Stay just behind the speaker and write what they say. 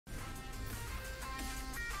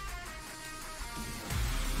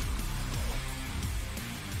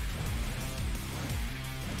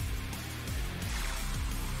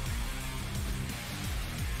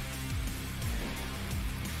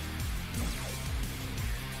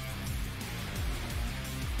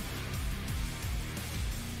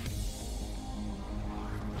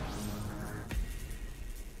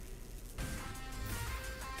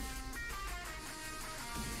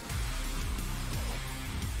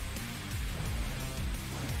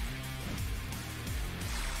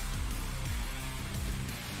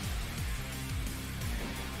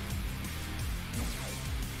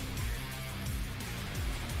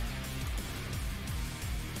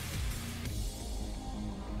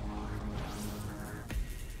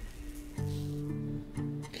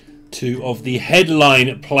Two of the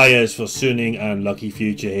headline players for Suning and Lucky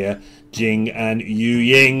Future here, Jing and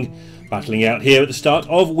Yuying, battling out here at the start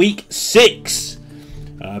of week 6.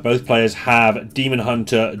 Both players have Demon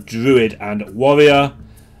Hunter, Druid and Warrior,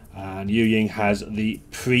 and Yuying has the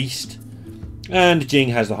Priest, and Jing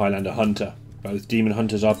has the Highlander Hunter. Both Demon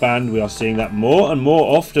Hunters are banned. We are seeing that more and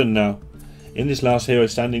more often now in this last hero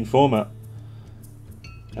standing format.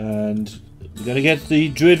 And we're going to get the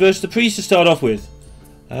Druid versus the Priest to start off with.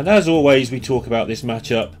 And as always, we talk about this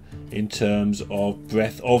matchup in terms of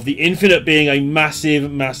Breath of the Infinite being a massive,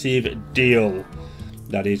 massive deal.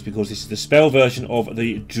 That is because this is the spell version of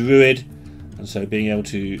the Druid, and so being able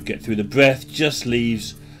to get through the Breath just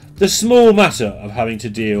leaves the small matter of having to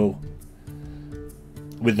deal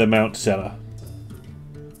with the Mount Seller.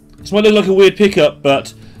 This might look like a weird pickup,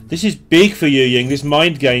 but this is big for Yuying. This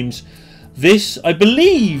Mind Games, this I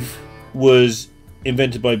believe was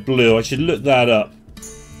invented by Blue. I should look that up.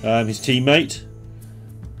 His teammate.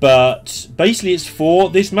 But basically it's for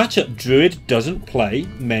this matchup. Druid doesn't play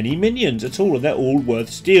many minions at all, and they're all worth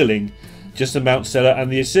stealing. Just the Mount Seller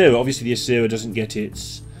and the Asura. Obviously the Asura doesn't get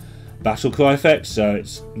its battle cry effect, so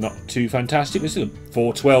it's not too fantastic. It's a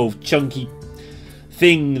 412 chunky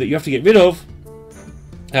thing that you have to get rid of.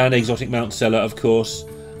 And exotic Mount Seller, of course,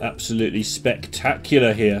 absolutely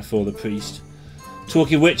spectacular here for the Priest.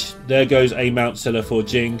 Talking of which, there goes a Mount Seller for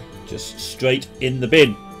Jing, just straight in the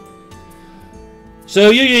bin. So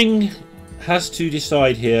Yuying has to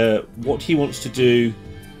decide here what he wants to do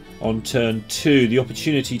on turn 2. The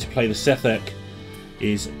opportunity to play the Sethek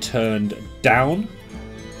is turned down.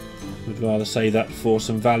 Would rather say that for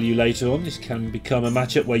some value later on. This can become a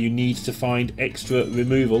matchup where you need to find extra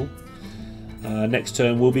removal. Next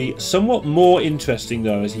turn will be somewhat more interesting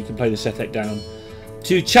though, as he can play the Sethek down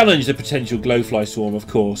to challenge the potential Glowfly Swarm, of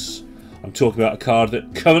course. I'm talking about a card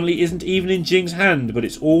that currently isn't even in Jing's hand, but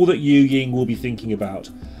it's all that Yuying will be thinking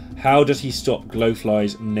about. How does he stop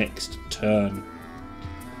Glowflies next turn?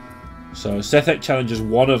 So Sethek challenges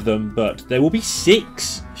one of them, but there will be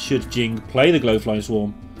 6 should Jing play the Glowfly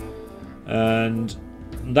Swarm. And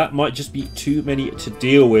that might just be too many to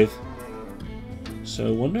deal with.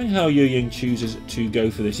 So wondering how Yuying chooses to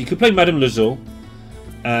go for this. He could play Madame Lazul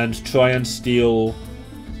and try and steal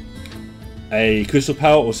a Crystal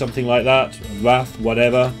Power or something like that, a Wrath,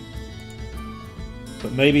 whatever.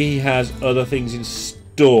 But maybe he has other things in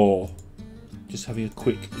store. Just having a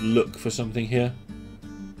quick look for something here.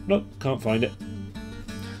 Nope, can't find it.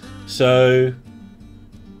 So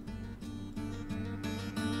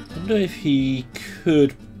I wonder if he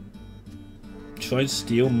could try and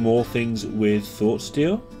steal more things with Thought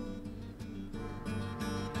Steal.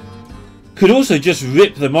 Could also just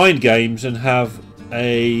rip the Mind Games and have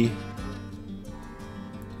a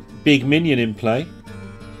big minion in play.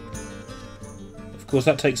 Of course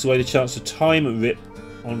that takes away the chance to time rip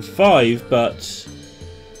on 5, but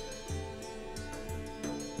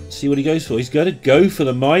see what he goes for. He's going to go for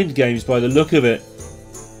the Mind Games by the look of it.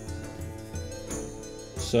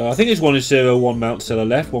 So I think there's 1 Asura, 1 Mount Seller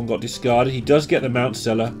left. 1 got discarded. He does get the Mount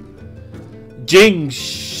Seller. Jing's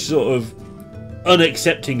sort of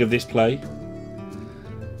unaccepting of this play,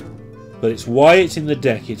 but it's why it's in the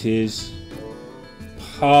deck. It is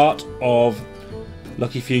part of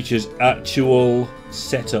Lucky Future's actual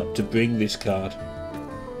setup to bring this card.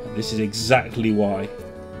 And this is exactly why.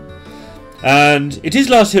 And it is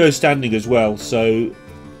last hero standing as well, so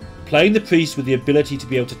playing the Priest with the ability to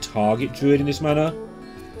be able to target Druid in this manner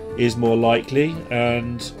is more likely.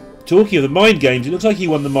 And talking of the Mind Games, it looks like he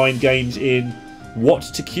won the Mind Games in what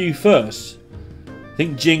to queue first. I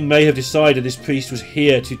think Jing may have decided this Priest was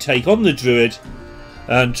here to take on the Druid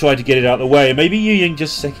and try to get it out of the way. And maybe Yuying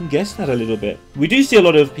just second guessed that a little bit. We do see a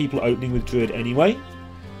lot of people opening with Druid anyway,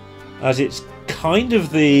 as it's kind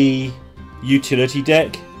of the utility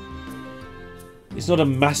deck. It's not a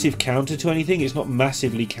massive counter to anything. It's not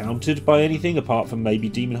massively countered by anything apart from maybe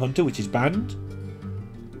Demon Hunter, which is banned.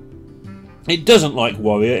 It doesn't like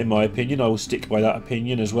Warrior, in my opinion. I will stick by that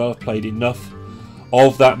opinion as well. I've played enough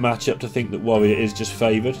of that matchup to think that Warrior is just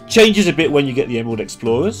favoured. Changes a bit when you get the Emerald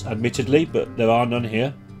Explorers, admittedly, but there are none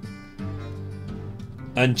here.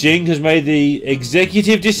 And Jing has made the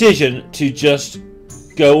executive decision to just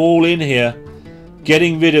go all in here,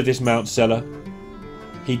 getting rid of this Mount Seller.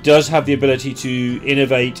 He does have the ability to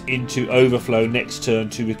innovate into Overflow next turn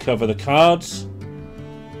to recover the cards.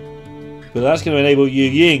 But that's going to enable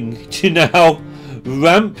Yuying to now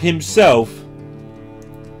ramp himself.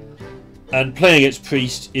 And playing against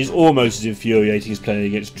Priest is almost as infuriating as playing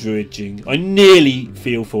against Druid, Jing. I nearly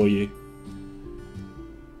feel for you.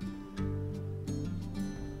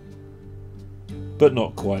 But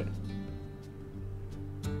not quite.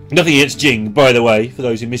 Nothing against Jing, by the way, for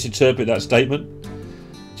those who misinterpret that statement.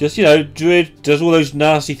 Just, you know, Druid does all those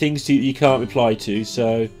nasty things to you that you can't reply to,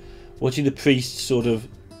 so watching the priest sort of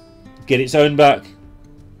get its own back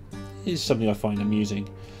is something I find amusing.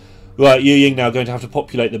 Right, Yuying now going to have to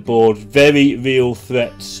populate the board. Very real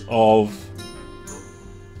threats of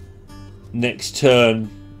next turn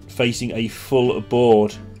facing a full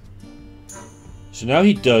board. So now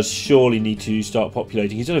he does surely need to start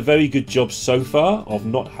populating. He's done a very good job so far of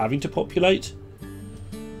not having to populate.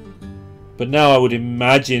 But now I would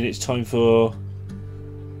imagine it's time for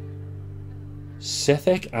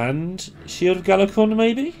Sethek and Shield of Galakon,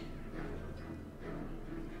 maybe?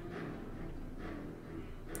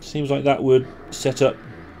 Seems like that would set up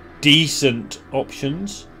decent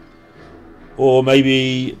options. Or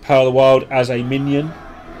maybe Power of the Wild as a minion.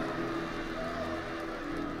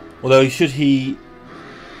 Although should he...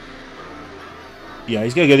 Yeah,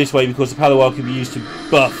 he's going to go this way because the Power of the Wild can be used to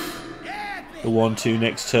buff the 1-2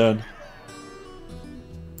 next turn.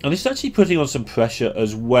 And this is actually putting on some pressure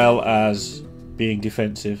as well as being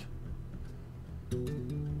defensive.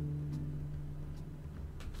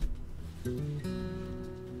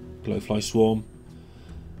 Glowfly Swarm.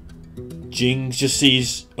 Jing just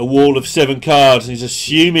sees a wall of 7 cards and he's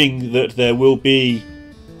assuming that there will be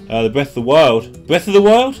the Breath of the Wild. Breath of the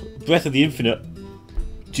Wild? Breath of the Infinite.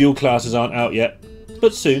 Dual classes aren't out yet,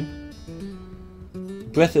 but soon.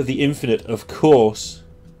 Breath of the Infinite, of course.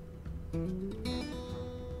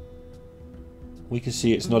 We can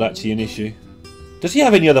see it's not actually an issue. Does he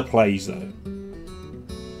have any other plays though?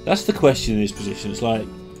 That's the question in this position. It's like,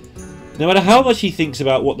 no matter how much he thinks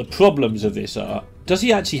about what the problems of this are, does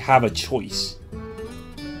he actually have a choice?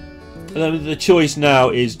 And the choice now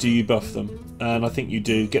is, do you buff them? And I think you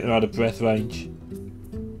do. Get them out of breath range.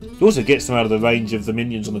 It also gets them out of the range of the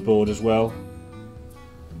minions on the board as well.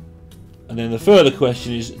 And then the further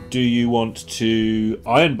question is, do you want to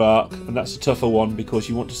Ironbark? And that's a tougher one because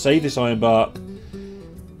you want to save this Ironbark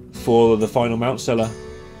for the final Mount Seller,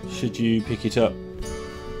 should you pick it up.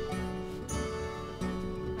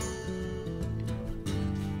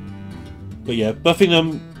 But yeah, buffing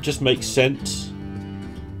them just makes sense.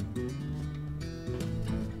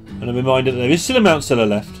 And a reminder that there is still a Mount Seller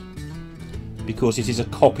left, because it is a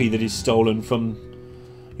copy that is stolen from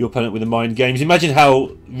your opponent with the mind games. Imagine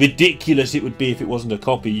how ridiculous it would be if it wasn't a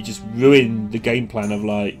copy. You just ruin the game plan of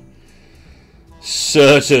like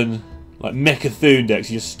certain like Mechathune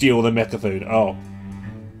decks. You just steal the Mechathune. Oh,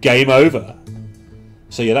 game over.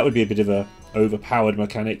 So yeah, that would be a bit of a overpowered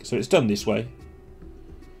mechanic. So it's done this way.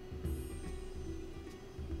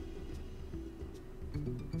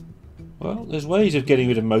 Well, there's ways of getting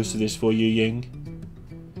rid of most of this for Yuying.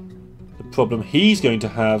 The problem he's going to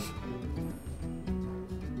have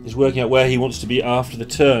is working out where he wants to be after the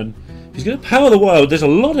turn. If he's going to Power the Wild, there's a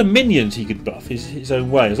lot of minions he could buff his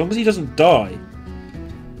own way, as long as he doesn't die.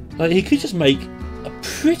 Like, he could just make a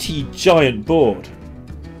pretty giant board.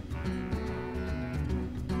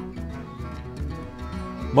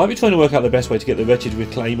 Might be trying to work out the best way to get the Wretched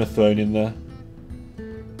Reclaimer thrown in there.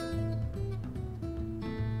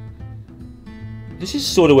 This is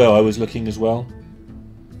sort of where I was looking as well.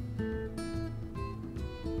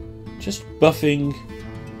 Just buffing.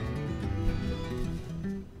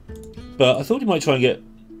 But I thought he might try and get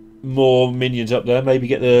more minions up there. Maybe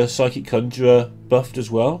get the Psychic Conjurer buffed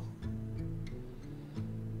as well.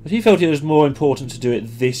 But he felt it was more important to do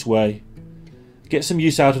it this way. Get some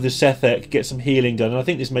use out of the Sethek, get some healing done. And I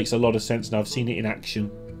think this makes a lot of sense now. I've seen it in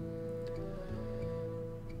action.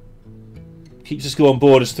 Keeps the score on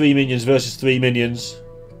board as 3 minions versus 3 minions.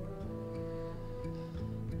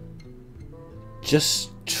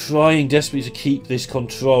 Just trying desperately to keep this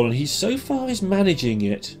control, and he so far is managing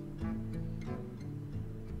it.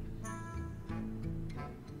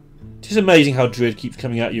 It is amazing how Druid keeps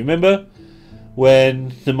coming at you. Remember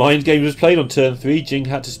when the mind game was played on turn 3, Jing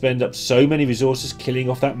had to spend up so many resources killing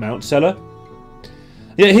off that Mount Seller.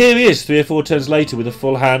 Yet here he is 3 or 4 turns later with a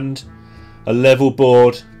full hand, a level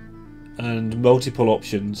board, and multiple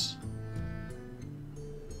options.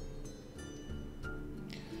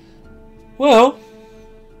 Well,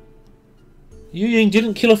 Yuying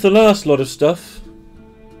didn't kill off the last lot of stuff,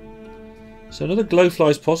 so another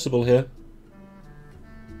Glowfly is possible here.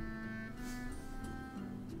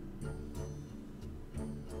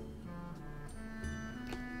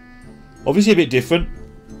 Obviously a bit different,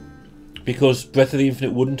 because Breath of the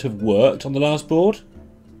Infinite wouldn't have worked on the last board.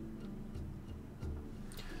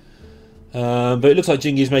 But it looks like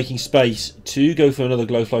Jing is making space to go for another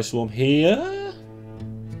Glowfly Swarm here.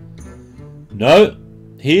 No,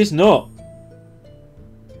 he is not.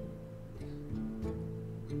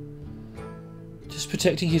 Just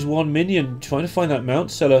protecting his one minion, trying to find that Mount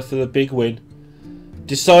Seller for the big win.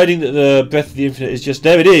 Deciding that the Breath of the Infinite is just...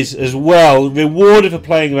 There it is, as well. Rewarded for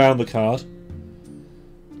playing around the card.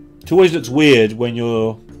 It always looks weird when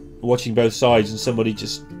you're watching both sides and somebody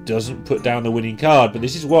just doesn't put down the winning card, but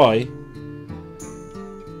this is why.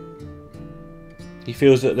 He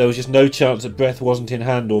feels that there was just no chance that Breath wasn't in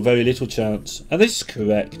hand, or very little chance. And this is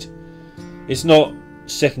correct. It's not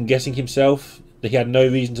second-guessing himself. He had no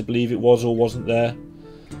reason to believe it was or wasn't there.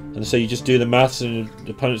 And so you just do the maths, and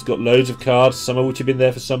the opponent's got loads of cards, some of which have been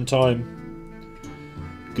there for some time.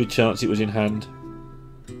 Good chance it was in hand.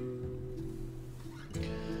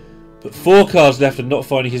 But 4 cards left and not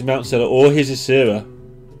finding his Mount Seller or his Ysera.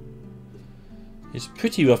 It's a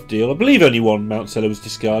pretty rough deal. I believe only 1 Mount Seller was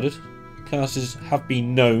discarded. Casters have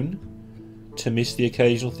been known to miss the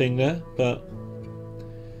occasional thing there, but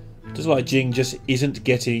it does look like Jing just isn't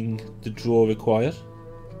getting the draw required.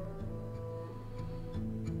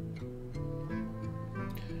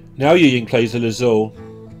 Now Yuying plays the Lazul.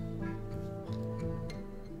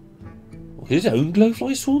 Will his own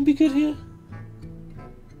Glowfly Swarm be good here?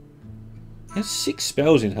 He has 6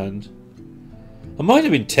 spells in hand. I might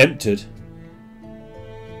have been tempted.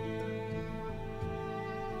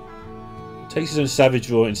 Takes his own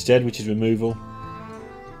Savage Roar instead, which is removal.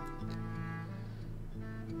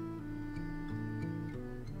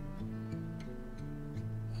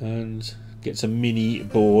 And gets a mini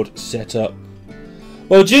board set up.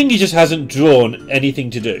 Well, Jingy just hasn't drawn anything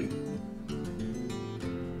to do.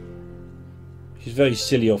 Which is very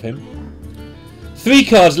silly of him. 3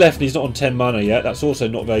 cards left and he's not on 10 mana yet. That's also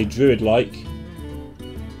not very Druid-like.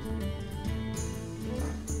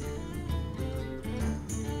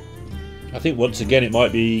 I think once again it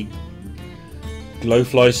might be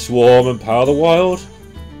Glowfly Swarm and Power of the Wild.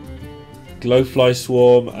 Glowfly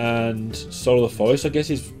Swarm and Soul of the Forest, I guess,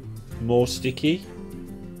 is more sticky.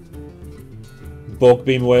 Bog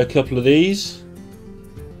Beam away a couple of these.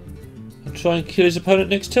 And try and kill his opponent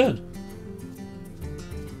next turn.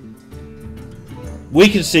 We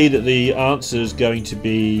can see that the answer is going to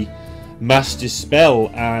be Mass Dispel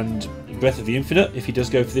and Breath of the Infinite if he does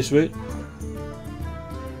go for this route.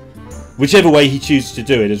 Whichever way he chooses to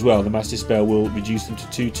do it as well, the Mass Dispel will reduce them to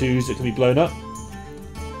 2/2s that can be blown up.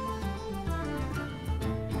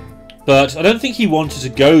 But I don't think he wanted to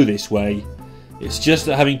go this way. It's just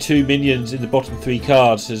that having 2 minions in the bottom 3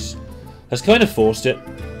 cards has kind of forced it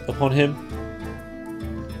upon him.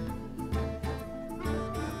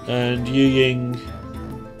 And Yuying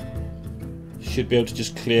should be able to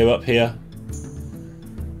just clear up here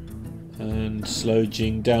and slow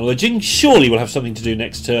Jing down. Although Jing surely will have something to do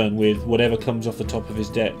next turn with whatever comes off the top of his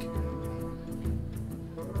deck.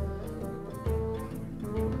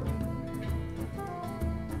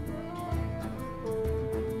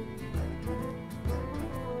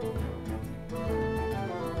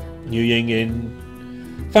 Yuying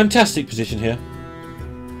in fantastic position here.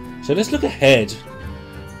 So let's look ahead.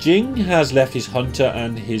 Jing has left his Hunter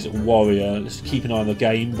and his Warrior. Let's keep an eye on the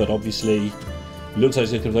game, but obviously looks like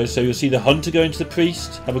it's looking at those. So you'll see the Hunter go into the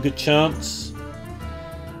Priest, have a good chance.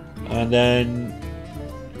 And then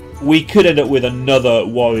we could end up with another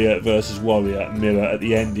Warrior versus Warrior mirror at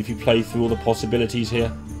the end if you play through all the possibilities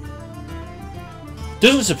here.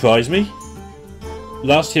 Doesn't surprise me.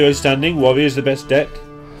 Last hero standing, Warrior is the best deck.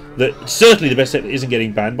 Certainly the best deck that isn't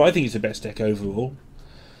getting banned, but I think it's the best deck overall.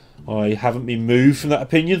 I haven't been moved from that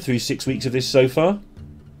opinion through 6 weeks of this so far.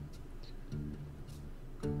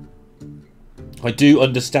 I do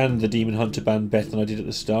understand the Demon Hunter ban better than I did at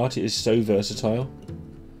the start. It is so versatile.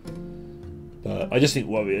 But I just think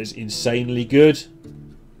Warrior is insanely good.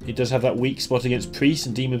 It does have that weak spot against Priest,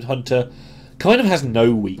 and Demon Hunter kind of has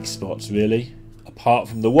no weak spots really, apart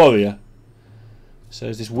from the Warrior. So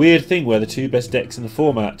there's this weird thing where the 2 best decks in the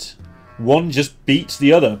format, one just beats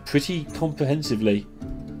the other pretty comprehensively,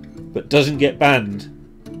 but doesn't get banned.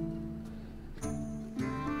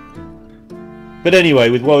 But anyway,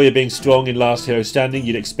 with Warrior being strong in last hero standing,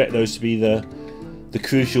 you'd expect those to be the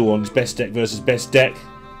crucial ones. Best deck versus best deck.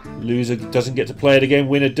 Loser doesn't get to play it again,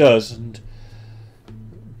 winner does. And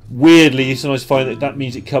weirdly, you sometimes find that that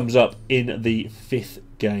means it comes up in the 5th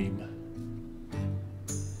game,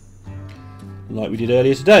 like we did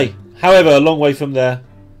earlier today. However, a long way from there,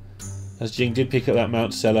 as Jing did pick up that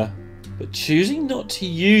Mount Seller, but choosing not to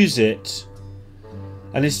use it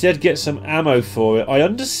and instead get some ammo for it. I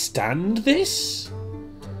understand this,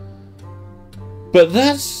 but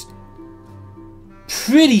that's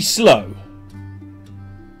pretty slow.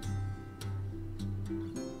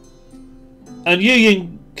 And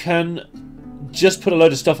Yuying can just put a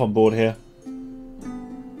load of stuff on board here.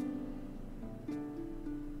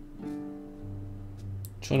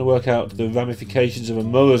 Trying to work out the ramifications of a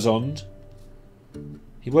Murozond.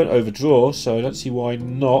 He won't overdraw, so I don't see why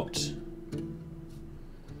not.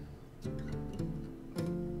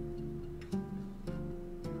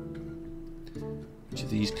 Which of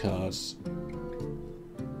these cards?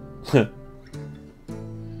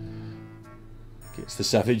 Gets the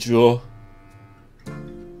Savage draw. I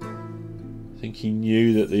think he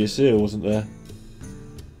knew that the Asir wasn't there.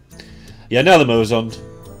 Yeah, now the Murozond.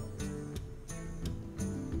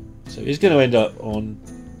 So he's going to end up on...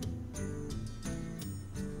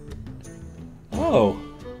 Oh.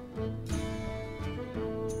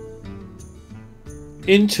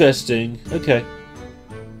 Interesting. Okay.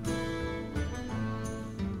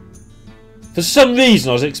 For some reason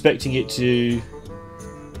I was expecting it to...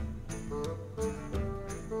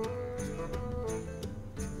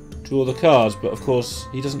 draw the cards, but of course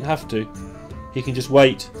he doesn't have to. He can just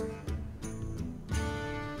wait.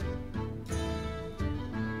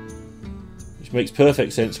 Which makes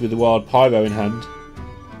perfect sense with the Wild Pyro in hand.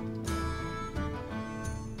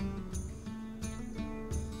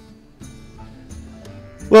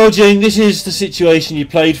 Well, Jing, this is the situation you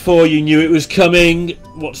played for. You knew it was coming.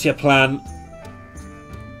 What's your plan?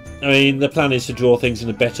 I mean, the plan is to draw things in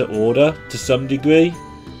a better order to some degree.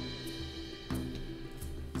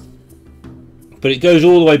 But it goes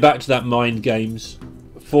all the way back to that mind games,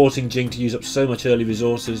 forcing Jing to use up so much early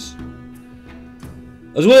resources.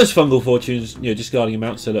 As well as Fungal Fortunes, you know, discarding a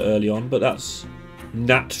Mount Seller early on, but that's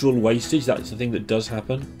natural wastage. That's the thing that does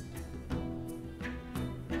happen.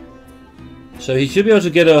 So he should be able to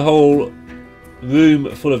get a whole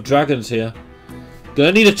room full of dragons here.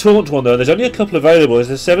 Gonna need a taunt one though. There's only a couple available. There's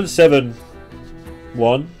a 7/7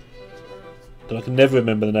 one that I can never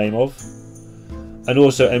remember the name of, and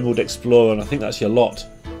also Emerald Explorer, and I think that's your lot.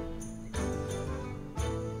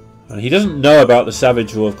 And he doesn't know about the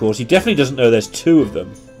Savage Draw, of course. He definitely doesn't know there's two of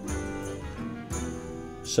them.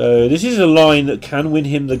 So this is a line that can win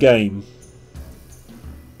him the game.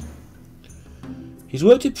 He's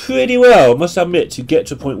worked it pretty well, I must admit, to get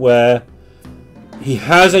to a point where he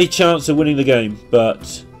has a chance of winning the game.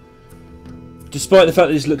 But despite the fact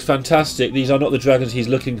that this looks fantastic, these are not the dragons he's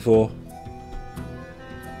looking for.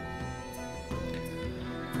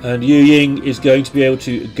 And Yuying is going to be able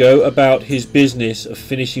to go about his business of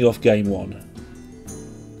finishing off game one.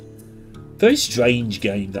 Very strange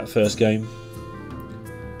game, that first game.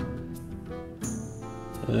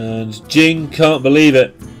 And Jing can't believe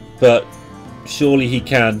it, but surely he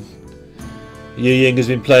can. Yuying has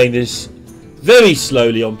been playing this very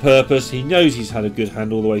slowly on purpose. He knows he's had a good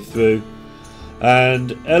hand all the way through. And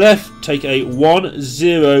LF take a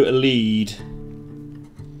 1-0 lead.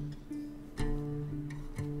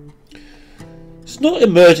 It's not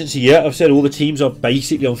emergency yet. I've said all the teams are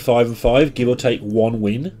basically on 5 and 5, give or take one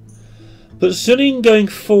win. But Suning going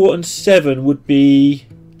 4 and 7 would be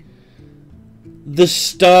the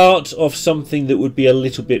start of something that would be a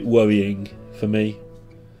little bit worrying for me.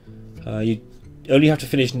 You only have to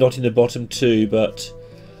finish not in the bottom two, but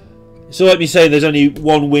it's all right me saying there's only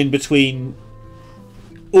one win between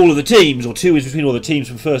all of the teams, or 2 wins between all the teams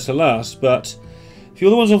from first to last. But if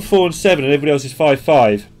you're the ones on 4 and 7 and everybody else is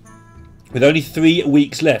 5-5, with only 3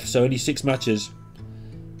 weeks left, so only 6 matches,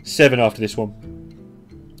 7 after this one,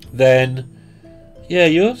 then yeah,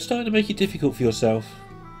 you're starting to make it difficult for yourself.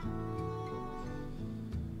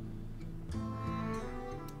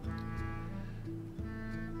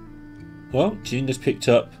 Well, Jing has picked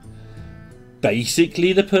up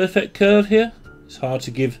basically the perfect curve here. It's hard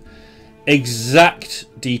to give exact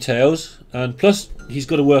details, and plus he's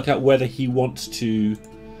got to work out whether he wants to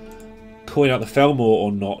coin out the Felmore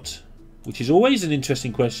or not, which is always an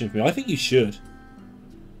interesting question for me. I think you should,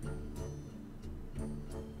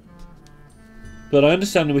 but I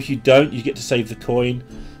understand that if you don't, you get to save the coin.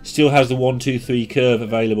 Still has the 1-2-3 curve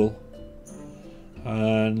available,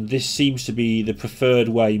 and this seems to be the preferred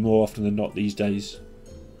way more often than not these days.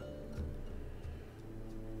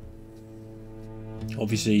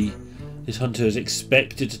 Obviously this hunter is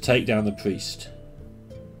expected to take down the priest,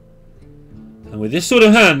 and with this sort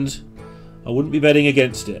of hand I wouldn't be betting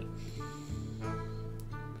against it.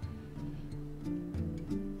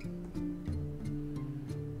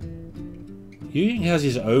 Yuying has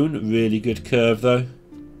his own really good curve though.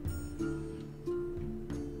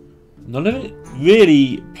 None of it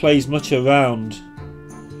really plays much around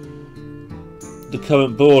the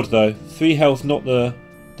current board though. 3 health, not the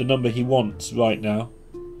number he wants right now,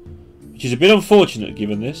 which is a bit unfortunate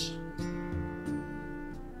given this.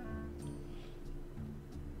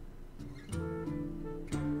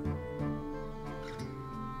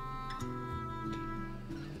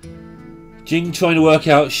 Jing trying to work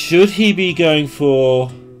out, should he be going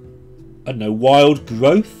for don't know, wild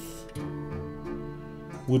growth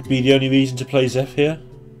would be the only reason to play Zeph here.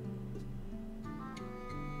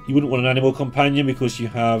 You wouldn't want an animal companion because you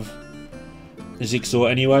have a Zigzaw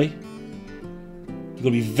anyway. You've got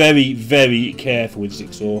to be very, very careful with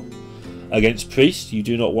Zigzaw against Priest. You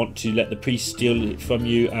do not want to let the Priest steal it from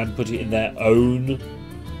you and put it in their own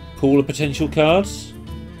pool of potential cards.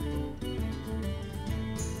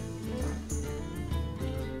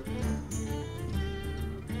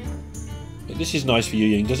 But this is nice for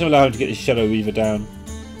Yuying. Doesn't allow him to get his Shadow Reaver down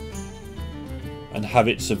and have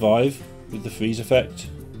it survive with the freeze effect.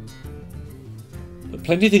 But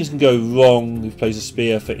plenty of things can go wrong if he plays a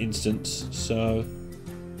Spear, for instance, so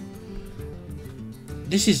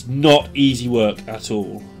this is not easy work at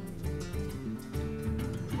all.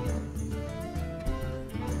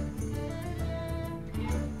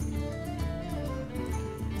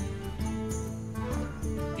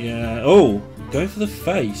 Yeah, oh, going for the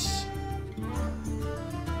face.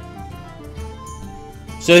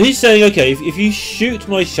 So he's saying, okay, if you shoot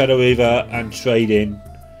my Shadow Reaver and trade in,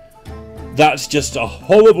 that's just a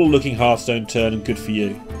horrible looking Hearthstone turn and good for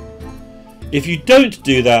you. If you don't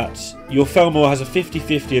do that, your Felmore has a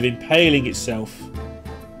 50-50 of impaling itself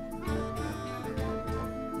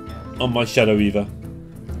on my Shadow Reaver.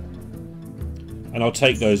 And I'll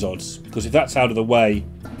take those odds, because if that's out of the way,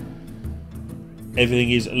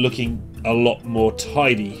 everything is looking a lot more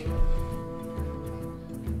tidy.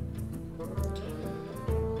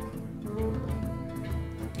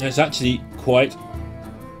 It's actually quite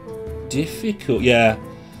difficult. Yeah,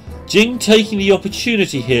 Jing taking the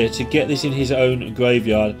opportunity here to get this in his own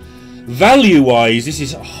graveyard. Value-wise, this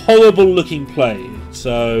is a horrible looking play.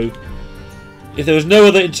 So if there was no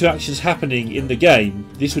other interactions happening in the game,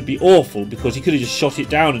 this would be awful, because he could have just shot it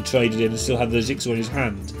down and traded in and still had the Zigzaw in his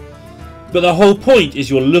hand. But the whole point is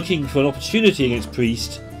you're looking for an opportunity against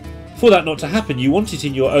Priest. For that not to happen, you want it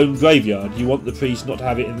in your own graveyard. You want the Priest not to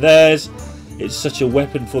have it in theirs. It's such a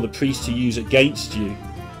weapon for the Priest to use against you.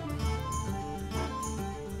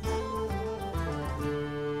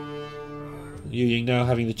 Yuying now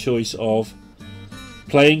having the choice of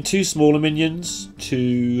playing two smaller minions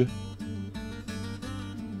to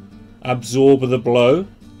absorb the blow,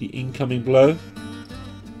 the incoming blow,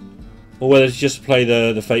 or whether to just play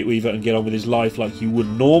the Fate Weaver and get on with his life like you would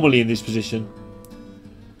normally in this position.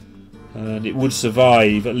 And it would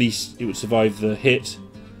survive, at least it would survive the hit.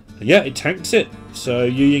 And yeah, it tanks it. So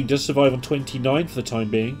Yuying does survive on 29 for the time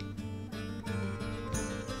being.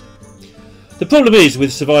 The problem is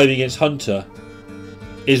with surviving against Hunter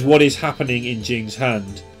is what is happening in Jing's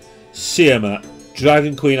hand. Siamat,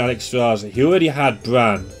 Dragon Queen Alexstrasza. He already had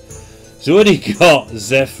Bran. He's already got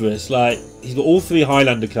Zephyrus. Like, he's got all three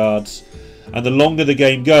Highlander cards. And the longer the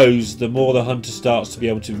game goes, the more the Hunter starts to be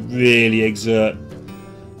able to really exert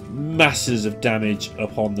masses of damage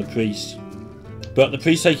upon the Priest. But the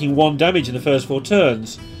Priest taking 1 damage in the first 4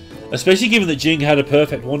 turns, especially given that Jing had a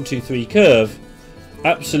perfect 1-2-3 curve,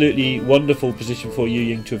 absolutely wonderful position for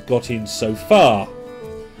Yuying to have got in so far.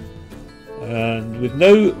 And with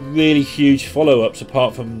no really huge follow-ups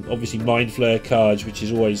apart from obviously Mind Flare cards, which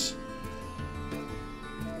is always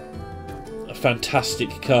a fantastic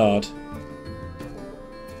card.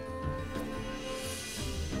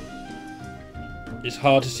 It's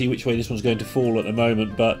hard to see which way this one's going to fall at the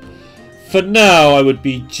moment, but for now I would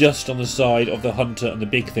be just on the side of the Hunter and the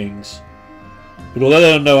big things. But although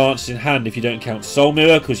there are no answers in hand if you don't count Soul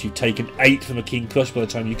Mirror, because you've taken 8 from a King Crush by the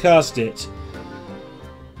time you cast it,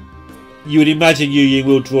 you would imagine Yuying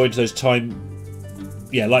will draw into those time...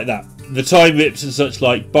 yeah, like that. The time rips and such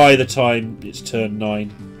like by the time it's turn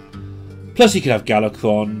 9. Plus you could have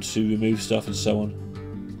Galakron to remove stuff and so on.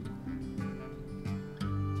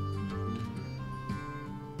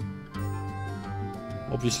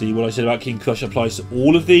 Obviously what I said about King Crush applies to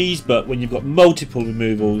all of these, but when you've got multiple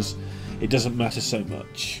removals, it doesn't matter so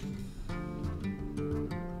much.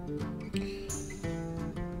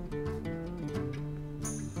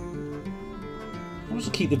 I want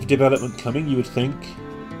to keep the development coming, you would think.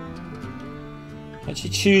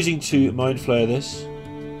 Actually choosing to Mind Flare this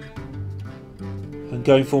and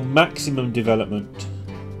going for maximum development.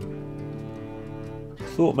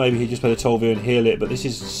 Thought maybe he'd just play the Tolvir and heal it, but this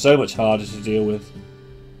is so much harder to deal with.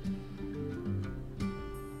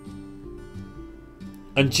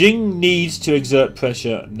 And Jing needs to exert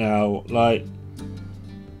pressure now. Like,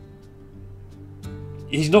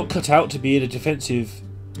 he's not cut out to be in a defensive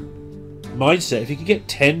mindset. If he could get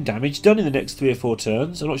 10 damage done in the next 3 or 4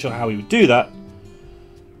 turns, I'm not sure how he would do that.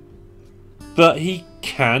 But he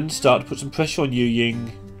can start to put some pressure on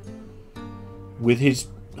Yuying with his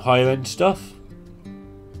higher end stuff.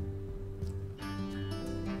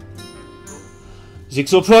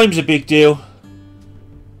 Zigsaw Prime's a big deal.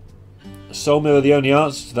 Soul Mirror the only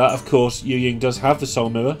answer to that. Of course, Yuying does have the Soul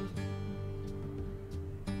Mirror.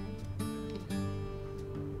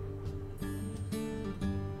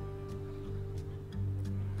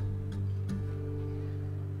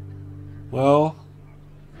 Well,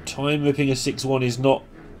 time ripping a 6-1 is not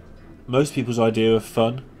most people's idea of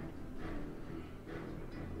fun.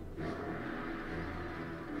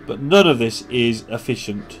 But none of this is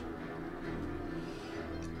efficient.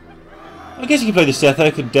 I guess you can play the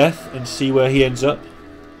Sethek and Death and see where he ends up.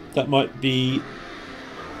 That might be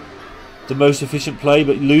the most efficient play,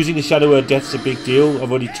 but losing the Shadow Word Death's a big deal. I've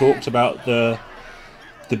already talked about the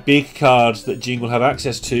big cards that Jing will have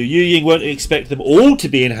access to. Yuying won't expect them all to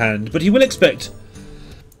be in hand, but he will expect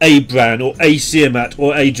a Bran or a Siamat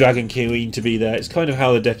or a Dragon Queen to be there. It's kind of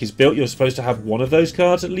how the deck is built. You're supposed to have one of those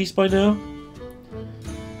cards at least by now.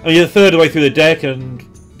 I mean, you're a third of the way through the deck and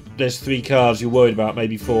there's 3 cards you're worried about,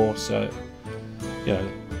 maybe 4, so you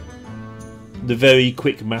know, the very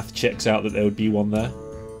quick math checks out that there would be one there.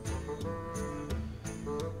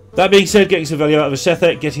 That being said, getting some value out of a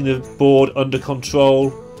Sethek, getting the board under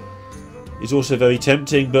control is also very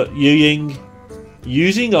tempting, but Yuying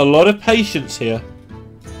using a lot of patience here.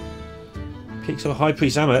 Picks up a High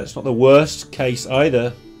Priest Amulet. It's not the worst case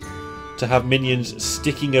either to have minions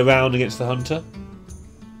sticking around against the Hunter.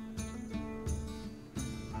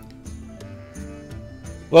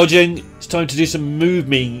 Well, Jing, it's time to do some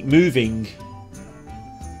moving.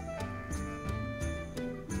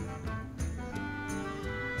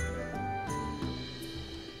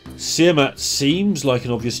 Siamat seems like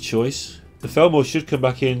an obvious choice. The Felmore should come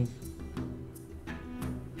back in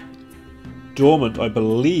dormant, I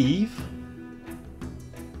believe.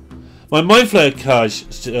 My Mind Flayer card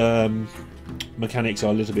mechanics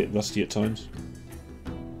are a little bit rusty at times.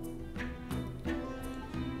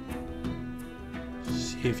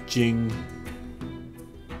 See if Jing...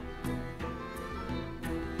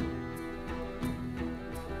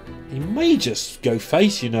 He may just go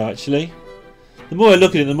face, you know, actually. The more I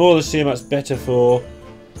look at it, the more the Siamat's better for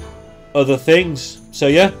other things. So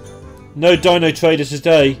yeah, no Dino Trader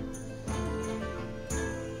today.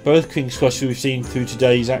 Both King's Crusher we've seen through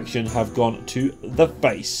today's action have gone to the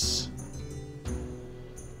face.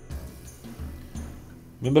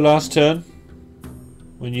 Remember last turn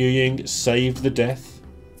when Yuying saved the death?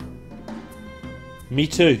 Me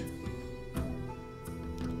too.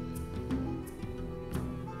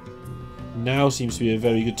 Now seems to be a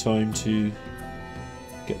very good time to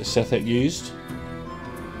get the Sethek used.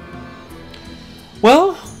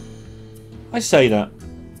 Well, I say that.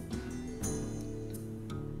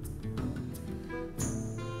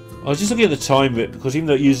 I was just looking at the time bit because even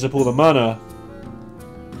though it uses up all the mana,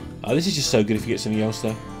 this is just so good if you get something else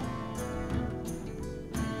there.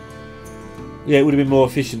 Yeah, it would have been more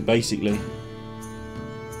efficient basically.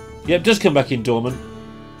 Yep, does come back in dormant.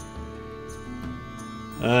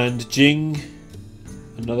 And Jing,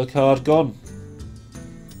 another card gone.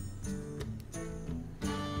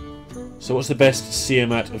 So what's the best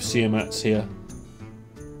Siamat of Siamats here?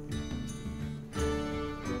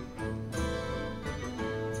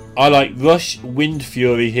 I like Rush Wind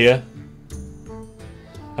Fury here.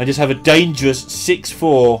 And just have a dangerous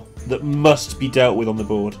 6/4 that must be dealt with on the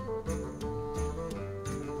board.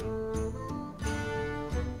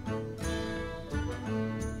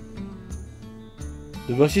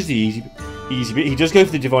 The Rush is the easy bit. He does go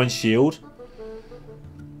for the Divine Shield,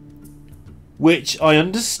 which I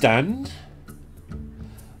understand,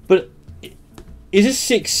 but is a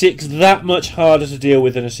 6/6 that much harder to deal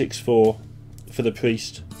with than a 6/4 for the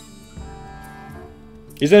Priest?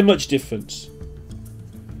 Is there much difference?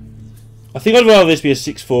 I think I'd rather this be a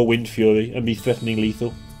 6/4 Wind Fury and be threatening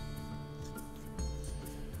lethal.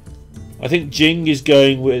 I think Jing is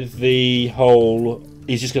going with the whole,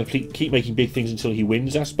 he's just going to keep making big things until he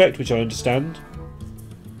wins aspect, which I understand.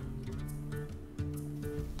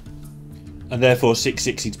 And therefore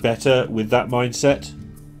 6/6 is better with that mindset.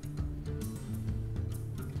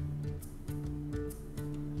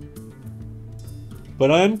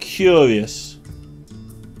 But I am curious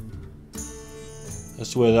as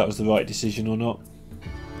to whether that was the right decision or not.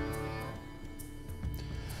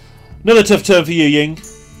 Another tough turn for Yuying.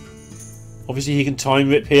 Obviously he can time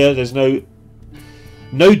rip here. There's no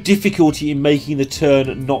difficulty in making the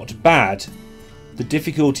turn not bad. The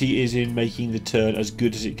difficulty is in making the turn as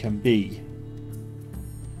good as it can be.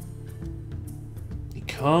 He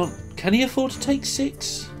can't... Can he afford to take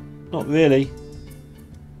 6? Not really.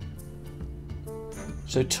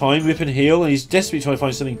 So time rip and heal, and he's desperately trying to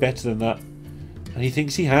find something better than that. And he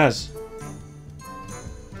thinks he has.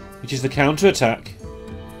 Which is the counter attack.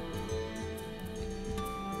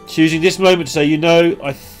 Choosing this moment to say, you know,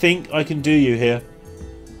 I think I can do you here.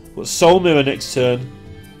 Got Soul Mirror next turn.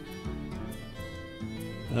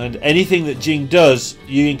 And anything that Jing does,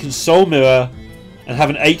 Yuying can Soul Mirror and have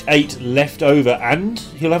an 8/8 left over. And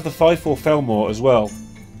he'll have the 5/4 Felmore as well.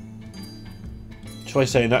 Try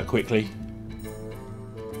saying that quickly.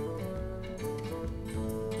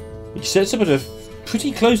 Which sets up at a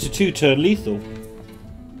pretty close to 2-turn lethal.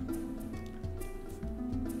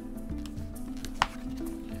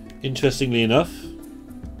 Interestingly enough.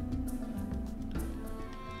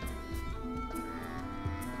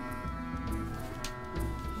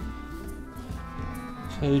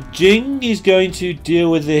 So Jing is going to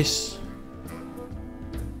deal with this.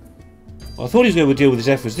 Well, I thought he was going to deal with his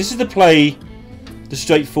efforts. This is the play, the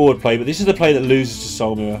straightforward play, but this is the play that loses to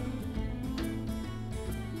Soul Mirror.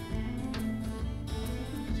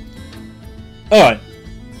 Alright,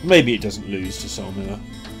 maybe it doesn't lose to Soul Mirror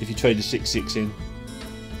if you trade the 6/6 in.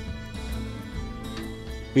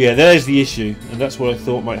 But yeah, there's the issue, and that's what I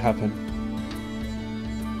thought might happen.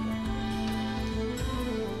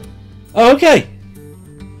 Oh, okay.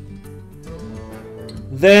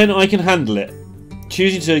 Then I can handle it.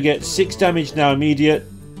 Choosing to get 6 damage now immediate.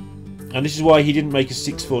 And this is why he didn't make a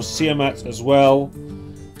 6/4 Siamat as well.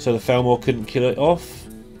 So the Felmore couldn't kill it off.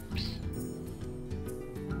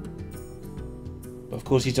 But of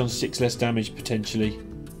course he's done 6 less damage potentially.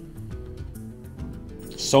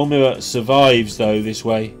 Soul Mirror survives though this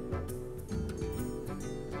way.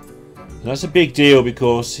 And that's a big deal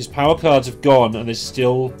because his power cards have gone and there's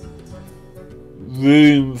still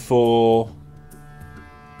room for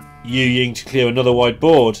Yuying to clear another wide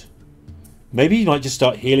board. Maybe he might just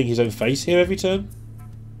start healing his own face here every turn.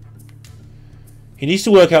 He needs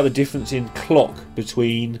to work out the difference in clock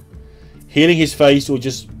between healing his face or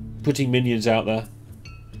just putting minions out there.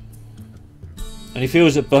 And he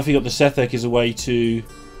feels that buffing up the Sethek is a way to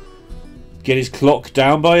get his clock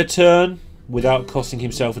down by a turn without costing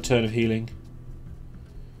himself a turn of healing.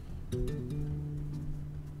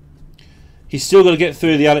 He's still got to get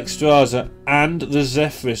through the Alexstrasza and the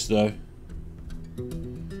Zephyrus though.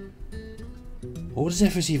 What does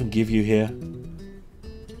Zephyrus even give you here?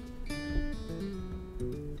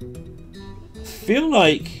 I feel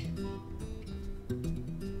like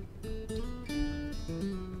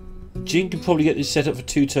Jing could probably get this set up for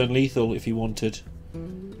 2-turn lethal if he wanted.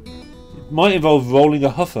 It might involve rolling a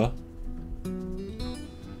Huffer.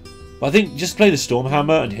 But I think just play the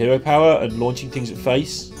Stormhammer and Hero Power and launching things at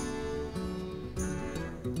face.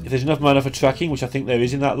 If there's enough mana for tracking, which I think there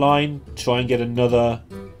is in that line, try and get another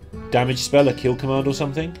damage spell, a kill command or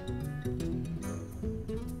something.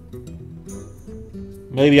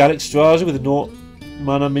 Maybe Alexstrasza with a 0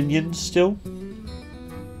 mana minions still.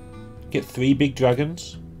 Get 3 big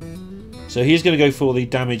dragons. So he's going to go for the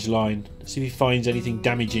damage line. See if he finds anything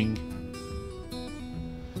damaging.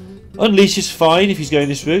 Unleash is fine if he's going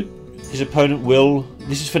this route. His opponent will...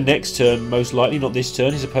 This is for next turn, most likely, not this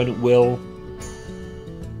turn. His opponent will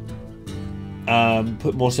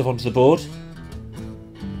put more stuff onto the board.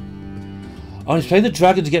 Oh, he's playing the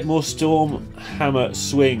dragon to get more Stormhammer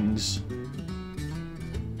swings.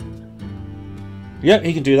 Yep,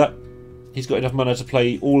 he can do that. He's got enough mana to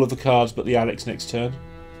play all of the cards but the Alex next turn,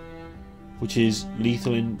 which is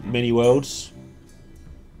lethal in many worlds.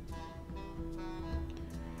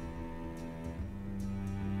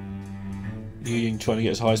 Yuying trying to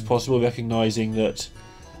get as high as possible, recognising that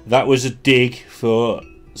that was a dig for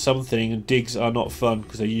something, and digs are not fun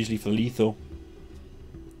because they're usually for lethal.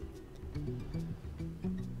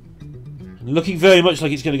 And looking very much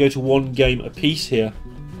like it's going to go to 1 game apiece here.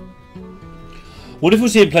 What if we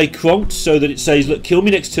see him play Kronked so that it says, look, kill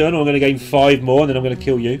me next turn or I'm going to gain 5 more and then I'm going to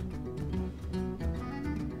kill you.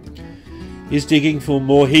 He's digging for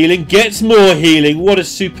more healing. Gets more healing. What a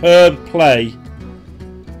superb play.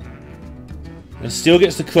 And still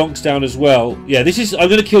gets the Kronks down as well. Yeah, this is... I'm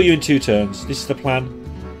going to kill you in 2 turns. This is the plan.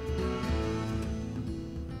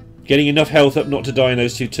 Getting enough health up not to die in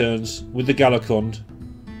those 2 turns with the Galakond,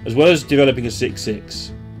 as well as developing a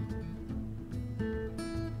 6/6.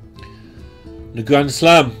 The Grand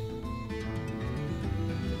Slam.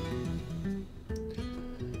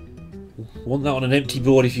 Want that on an empty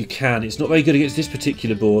board if you can. It's not very good against this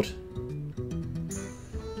particular board.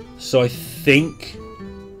 So I think...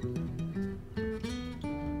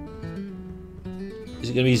 Is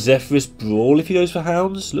it going to be Zephyrus Brawl if he goes for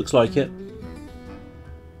Hounds? Looks like it.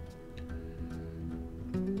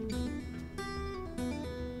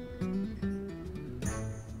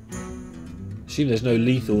 Assume there's no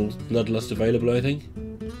lethal Bloodlust available, I think.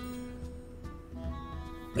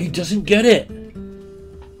 He doesn't get it.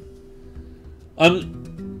 I'm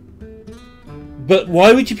But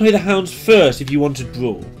why would you play the hounds first if you wanted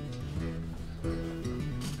brawl?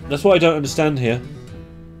 That's what I don't understand here.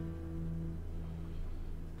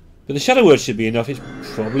 But the Shadow Word should be enough. It's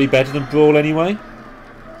probably better than brawl anyway.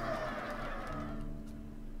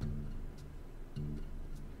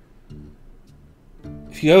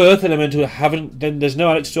 If you go Earth Elemental, then there's no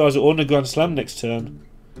Alex Straza or no Grand Slam next turn.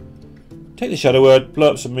 Take the Shadow Word,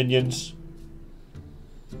 blow up some minions.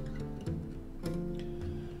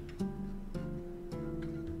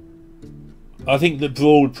 I think that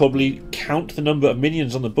brawl would probably count the number of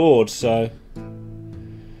minions on the board, so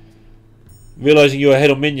realising you're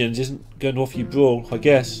ahead on minions isn't going to offer you brawl, I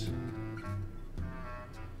guess.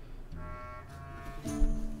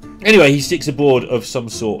 Anyway, he sticks a board of some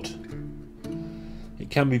sort.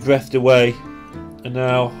 It can be breathed away. And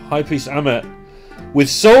now High Priest Amet with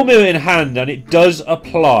Soul Mirror in hand, and it does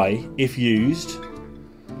apply if used.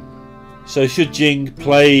 So should Jing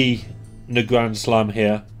play the Grand Slam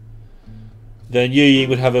here, then Yuying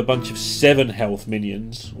would have a bunch of 7 health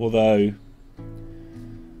minions, although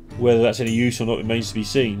whether that's any use or not remains to be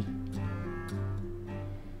seen.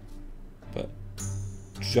 But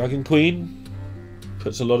Dragon Queen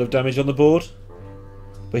puts a lot of damage on the board.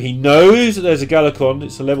 But he knows that there's a Galakron,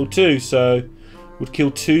 it's a level 2, so would kill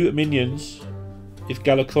 2 minions if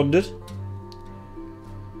Galakroned.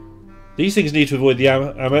 These things need to avoid the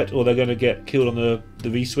Amet or they're going to get killed on the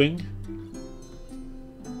V-swing.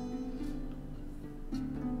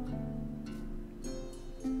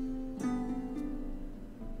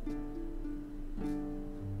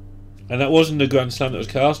 And that wasn't the Grand Slam that was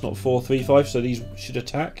cast, not 4-3-5, so these should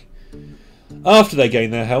attack after they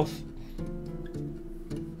gain their health.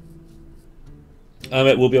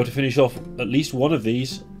 Amet will be able to finish off at least one of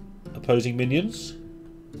these opposing minions.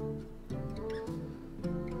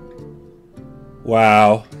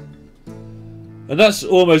 Wow. And that's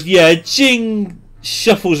almost... yeah, Jing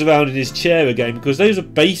shuffles around in his chair again because those are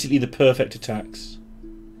basically the perfect attacks.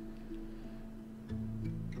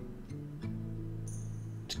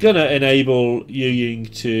 It's going to enable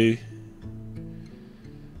Yuying to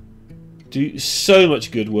do so much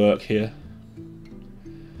good work here.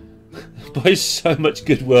 By so much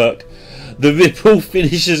good work. The Ripple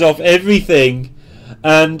finishes off everything,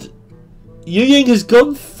 and Yuying has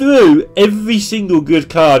gone through every single good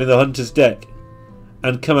card in the Hunter's deck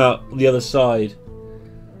and come out on the other side,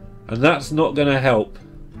 and that's not going to help.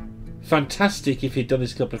 Fantastic if he'd done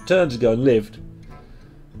this a couple of turns ago and lived,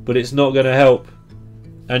 but it's not going to help.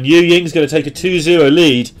 And Yuying's going to take a 2-0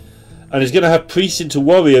 lead and is going to have Priest into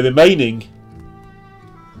Warrior remaining.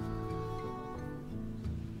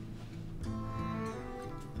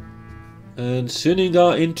 And Suning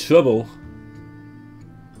are in trouble.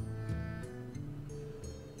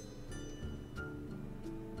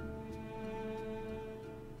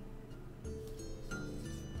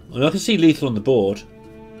 Well, I can see lethal on the board,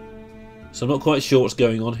 so I'm not quite sure what's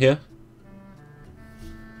going on here.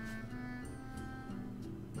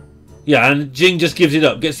 Yeah, and Jing just gives it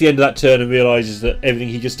up, gets to the end of that turn and realises that everything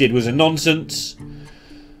he just did was a nonsense.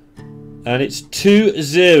 And it's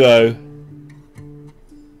 2-0.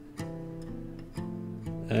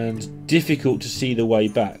 And difficult to see the way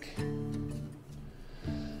back.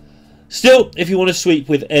 Still, if you want to sweep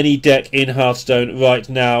with any deck in Hearthstone right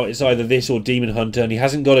now, it's either this or Demon Hunter, and he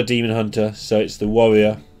hasn't got a Demon Hunter, so it's the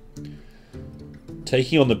Warrior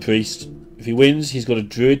taking on the Priest. If he wins, he's got a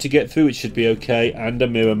Druid to get through, which should be okay, and a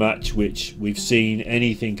mirror match, which we've seen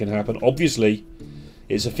anything can happen. Obviously,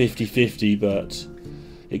 it's a 50-50, but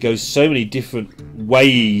it goes so many different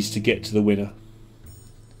ways to get to the winner.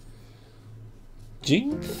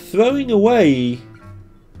 Jing throwing away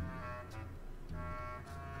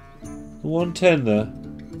the 110 there.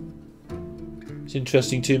 It's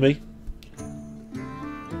interesting to me.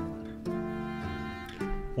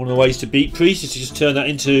 One of the ways to beat Priest is to just turn that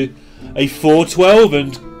into a 4-12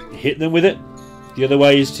 and hit them with it. The other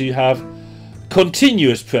way is to have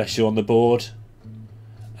continuous pressure on the board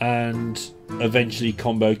and eventually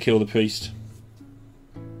combo kill the Priest.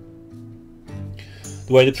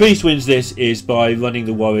 The way the Priest wins this is by running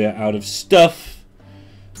the Warrior out of stuff,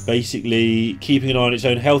 basically keeping an eye on its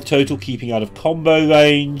own health total, keeping out of combo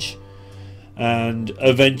range, and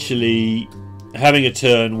eventually having a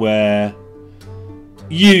turn where,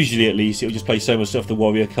 usually at least, it will just play so much stuff the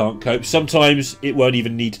Warrior can't cope. Sometimes it won't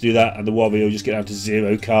even need to do that and the Warrior will just get down to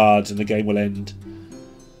 0 cards and the game will end.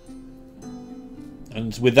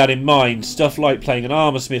 And with that in mind, stuff like playing an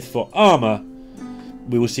Armor Smith for armor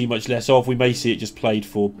we will see much less of. We may see it just played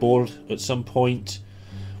for board at some point.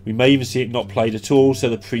 We may even see it not played at all, so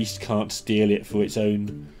the Priest can't steal it for its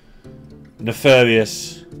own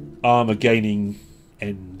nefarious armor gaining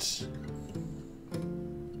ends.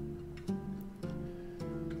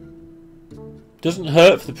 Doesn't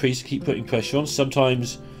hurt for the priest to keep putting pressure on.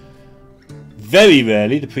 Sometimes, very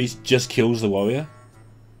rarely, the priest just kills the warrior.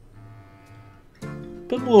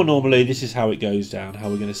 But more normally, this is how it goes down. How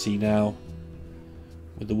we're going to see now.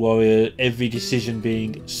 With the warrior, every decision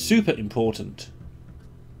being super important.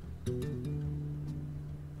 I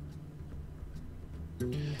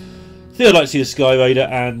think I'd like to see a Sky Raider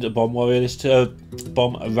and a Bomb Warrior this turn.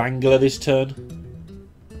 Bomb Wrangler this turn.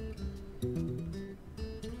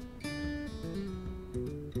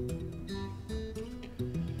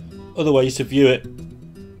 Other ways to view it.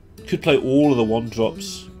 Could play all of the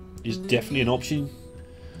 1-drops. Is definitely an option.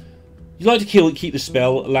 You'd like to keep the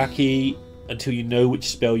spell lackey until you know which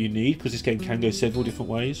spell you need, because this game can go several different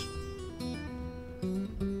ways.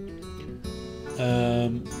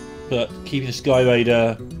 But keeping a Sky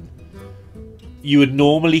Raider, you would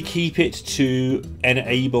normally keep it to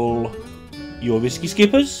enable your risky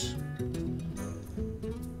skippers.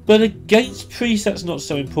 But against Priest, that's not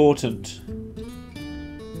so important.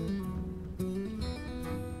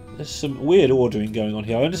 There's some weird ordering going on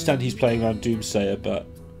here. I understand he's playing around Doomsayer, but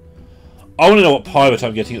I want to know what pirate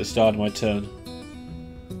I'm getting at the start of my turn.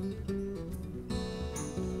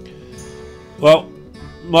 Well,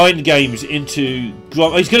 mind games into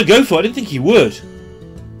Grom. Oh, he's going to go for it. I didn't think he would.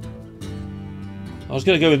 I was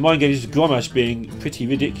going to go with mind games into Gromash being pretty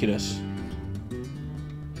ridiculous.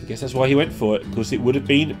 I guess that's why he went for it, because it would have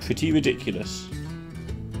been pretty ridiculous.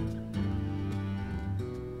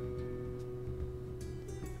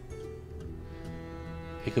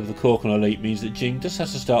 Pick up the Cork on Elite means that Jing just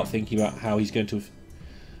has to start thinking about how he's going to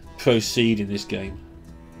proceed in this game.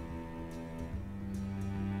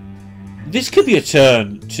 This could be a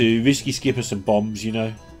turn to risky skipper some bombs, you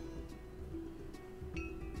know.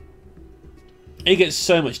 He gets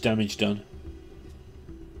so much damage done.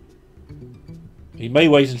 He may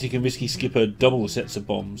wait until he can risky skipper double sets of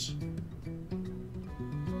bombs.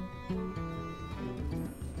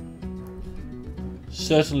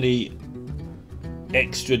 Certainly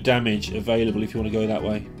extra damage available if you want to go that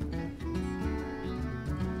way.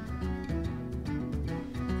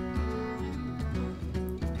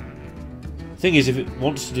 Thing is, if it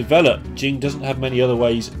wants to develop, Jing doesn't have many other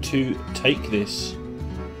ways to take this.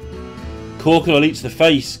 Cork Elite to the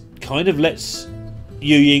face kind of lets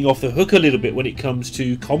Yuying off the hook a little bit when it comes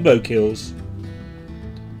to combo kills.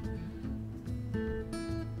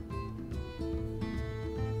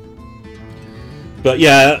 But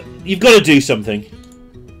yeah, you've got to do something.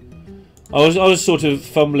 I was sort of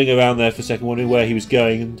fumbling around there for a second, wondering where he was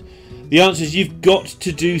going, and the answer is you've got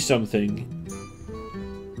to do something.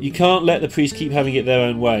 You can't let the priest keep having it their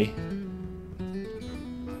own way.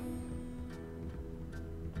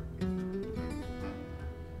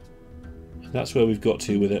 And that's where we've got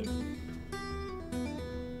to with it.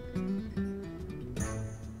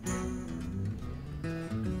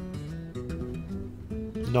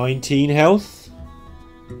 "19 health.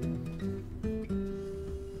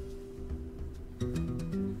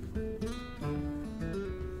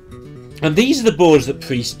 And these are the boards that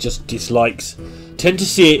Priest just dislikes. Tend to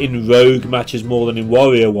see it in rogue matches more than in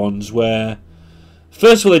warrior ones, where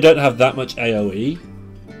first of all they don't have that much AoE,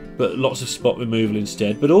 but lots of spot removal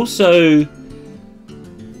instead. But also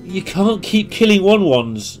you can't keep killing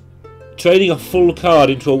 1/1s. Trading a full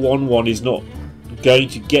card into a 1/1 is not going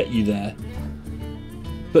to get you there.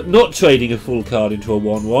 But not trading a full card into a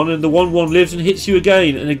 1/1, and the 1/1 lives and hits you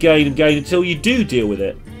again and again and again until you do deal with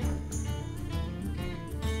it.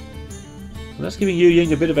 And that's giving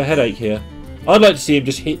Yuying a bit of a headache here. I'd like to see him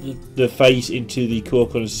just hit the face into the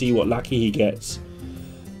Corkon and see what lackey he gets.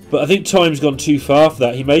 But I think time's gone too far for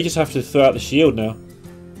that. He may just have to throw out the shield now.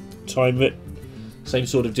 Time it. Same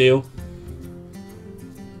sort of deal.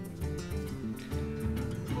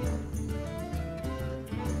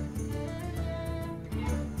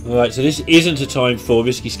 Alright, so this isn't a time for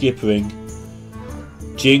risky skippering.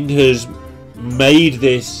 Jing has made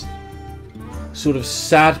this sort of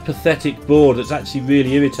sad, pathetic board that's actually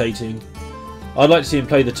really irritating. I'd like to see him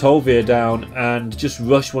play the Tolvir down and just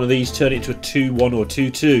rush one of these, turn it into a 2-1 or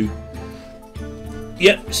 2-2.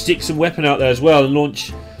 Yep, stick some weapon out there as well and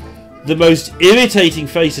launch the most irritating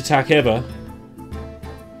face attack ever.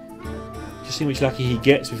 Just see which lucky he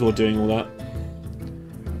gets before doing all that.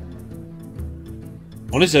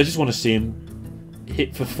 Honestly, I just want to see him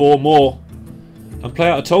hit for 4 more and play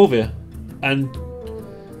out a Tolvir. And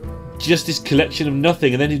just this collection of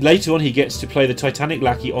nothing. And then later on he gets to play the Titanic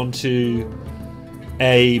Lackey onto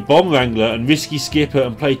a Bomb Wrangler and risky skipper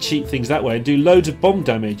and play cheap things that way and do loads of bomb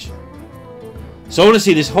damage. So I want to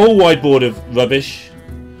see this whole wide board of rubbish.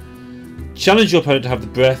 Challenge your opponent to have the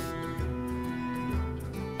breath.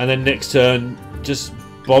 And then next turn, just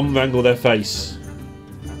bomb wrangle their face.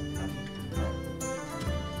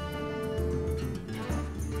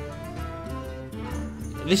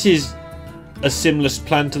 This is a similar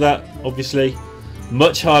plan to that, obviously.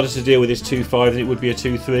 Much harder to deal with this 2-5 than it would be a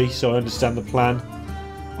 2-3, so I understand the plan.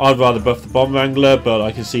 I'd rather buff the bomb wrangler, but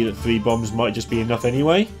I can see that 3 bombs might just be enough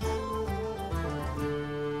anyway.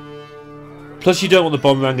 Plus you don't want the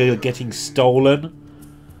bomb wrangler getting stolen,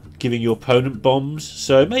 giving your opponent bombs,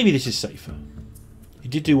 so maybe this is safer. He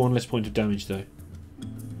did do 1 less point of damage though.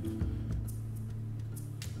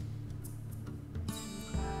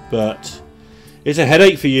 But it's a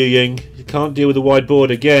headache for Yuying. You can't deal with the wide board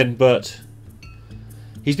again, but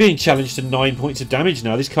he's being challenged to 9 points of damage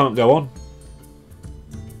now. This can't go on.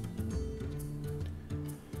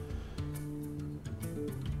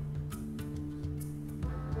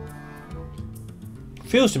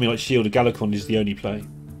 Feels to me like Shield of Galacon is the only play.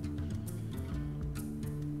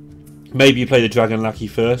 Maybe you play the Dragon Lackey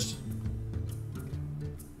first.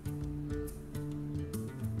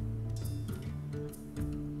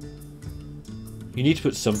 You need to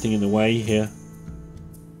put something in the way here.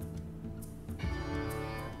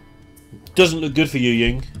 Doesn't look good for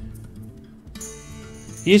Yuying.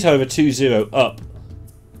 He is, however, 2-0 up.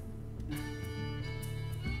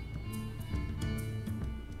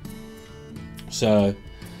 So,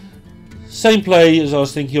 same play as I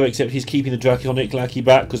was thinking of, except he's keeping the Draconic Lackey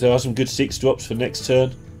back because there are some good 6 drops for next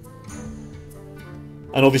turn.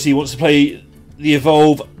 And obviously he wants to play the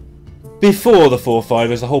Evolve before the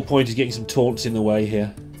 4-5, as the whole point is getting some taunts in the way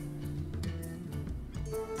here.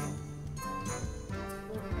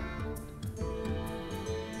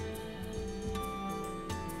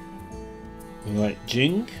 Right,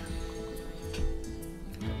 Jing.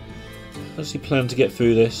 How does he plan to get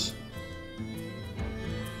through this?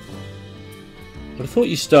 I thought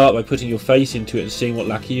you start by putting your face into it and seeing what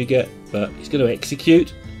lackey you get, but he's going to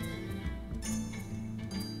execute.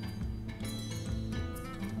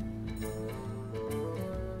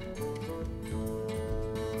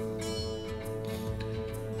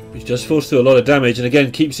 Which just falls through a lot of damage, and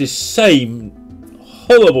again keeps this same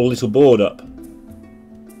horrible little board up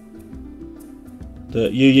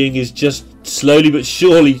that Yuying is just slowly but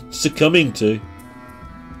surely succumbing to.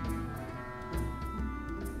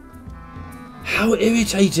 How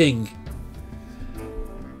irritating!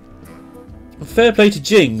 Fair play to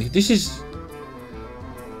Jing. This is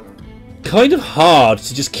kind of hard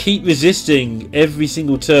to just keep resisting every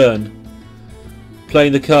single turn,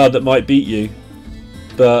 playing the card that might beat you.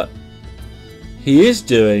 But he is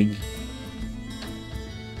doing.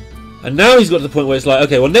 And now he's got to the point where it's like,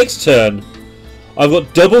 okay, well next turn I've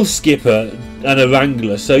got double skipper and a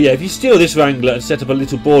wrangler. So yeah, if you steal this wrangler and set up a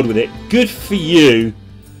little board with it, good for you.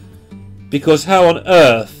 Because how on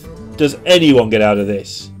earth does anyone get out of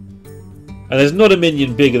this? And there's not a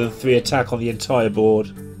minion bigger than 3 attack on the entire board.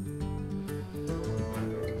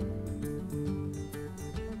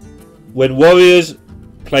 When warriors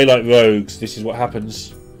play like rogues, this is what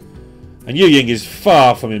happens. And Yuying is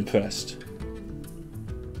far from impressed.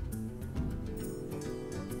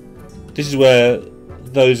 This is where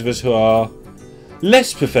those of us who are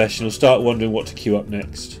less professional start wondering what to queue up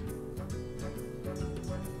next.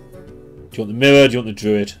 Do you want the mirror? Do you want the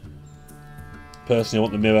druid? Personally, I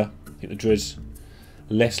want the mirror. I think the druid's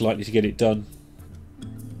less likely to get it done.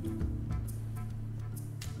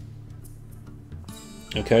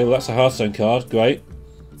 Okay, well that's a Hearthstone card. Great.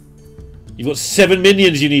 You've got 7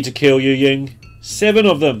 minions you need to kill, Yuying. 7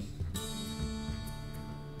 of them.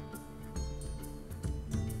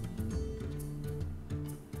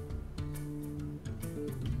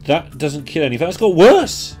 That doesn't kill anything. That's got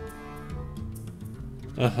worse.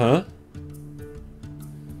 Uh-huh.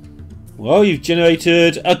 Well, you've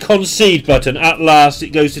generated a concede button. At last, it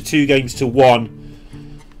goes to 2 games to 1.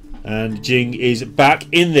 And Jing is back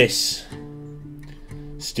in this.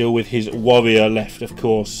 Still with his warrior left, of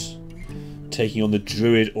course. Taking on the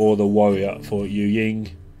druid or the warrior for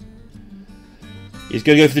Yuying. He's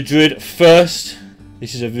going to go for the druid first.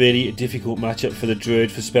 This is a really difficult matchup for the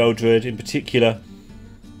druid, for spell druid in particular.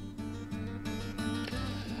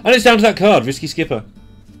 And it's down to that card, Risky Skipper.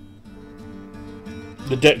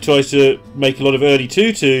 The deck tries to make a lot of early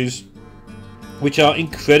 2/2s, which are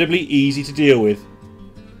incredibly easy to deal with.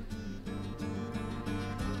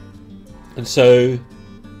 And so,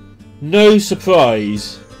 no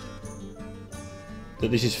surprise that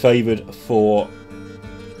this is favoured for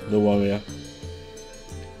the warrior.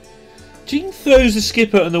 Jing throws the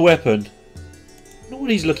skipper and the weapon. Not what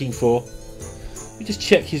he's looking for. Let me just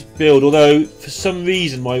check his build, although for some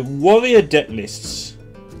reason my warrior deck lists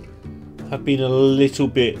have been a little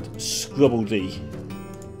bit scrubbledy.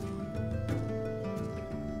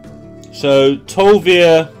 So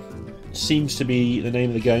Tolvir seems to be the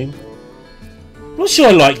name of the game. I'm not sure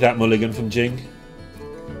I like that mulligan from Jing.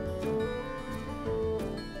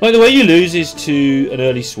 Like, the way you lose is to an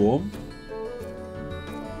early swarm.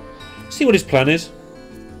 See what his plan is.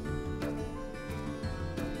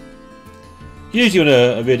 Usually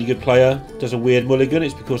when a really good player does a weird mulligan,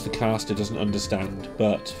 it's because the caster doesn't understand.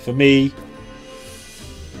 But for me,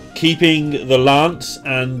 keeping the lance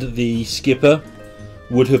and the skipper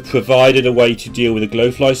would have provided a way to deal with a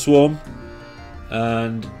glowfly swarm.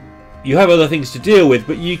 And you have other things to deal with,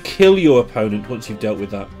 but you kill your opponent once you've dealt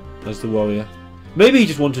with that as the warrior. Maybe he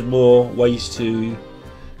just wanted more ways to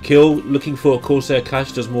kill. Looking for a Corsair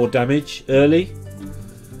Clash does more damage early.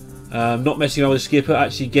 Not messing around with the skipper,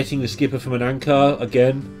 actually getting the skipper from an anchor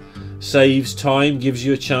again saves time, gives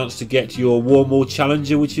you a chance to get your Warmaw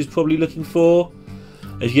Challenger, which you're probably looking for.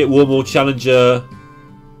 If you get Warmaw Challenger,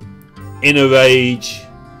 Inner Rage,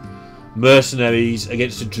 Mercenaries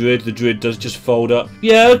against the Druid does just fold up.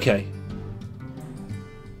 Yeah, okay.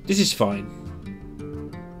 This is fine.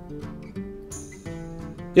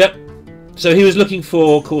 Yep. So he was looking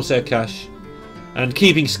for Corsair Cash, and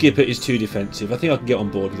keeping skipper is too defensive. I think I can get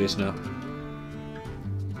on board with this now.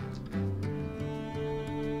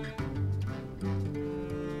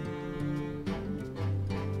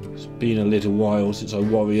 It's been a little while since I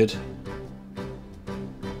warriored.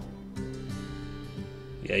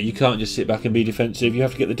 Yeah, you can't just sit back and be defensive. You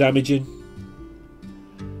have to get the damage in.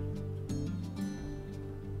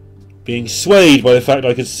 Being swayed by the fact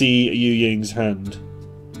I could see Yuying's hand.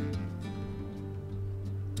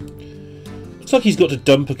 Looks like he's got to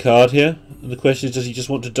dump a card here. And the question is, does he just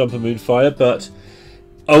want to dump a Moonfire? But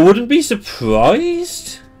I wouldn't be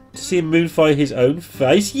surprised to see him Moonfire his own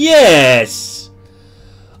face. Yes!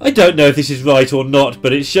 I don't know if this is right or not,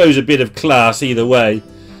 but it shows a bit of class either way.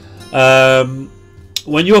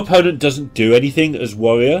 When your opponent doesn't do anything as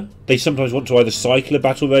warrior, they sometimes want to either cycle a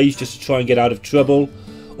battle rage just to try and get out of trouble,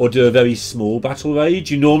 or do a very small battle rage.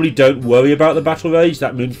 You normally don't worry about the battle rage.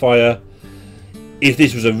 That Moonfire, if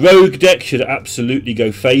this was a rogue deck, should absolutely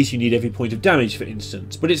go face. You need every point of damage, for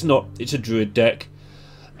instance. But it's not. It's a druid deck.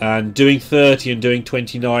 And doing 30 and doing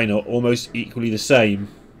 29 are almost equally the same.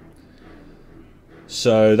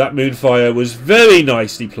 So that Moonfire was very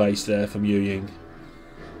nicely placed there from Yuying.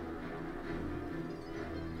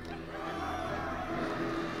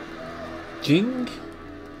 Jing,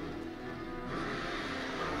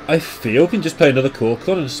 I feel, can just play another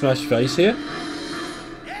Corcon and smash face here.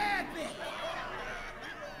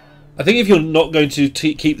 I think if you're not going to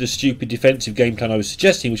keep the stupid defensive game plan I was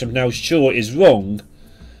suggesting, which I'm now sure is wrong,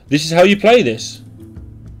 this is how you play this.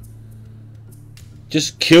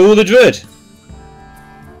 Just kill the Druid.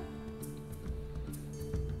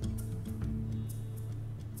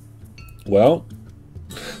 Well,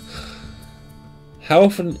 how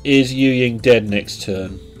often is Yuying dead next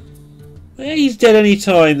turn? He's dead any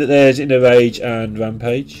time that there's Inner Rage and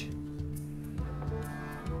Rampage.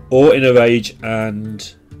 Or Inner Rage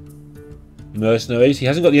and Mercenaries. He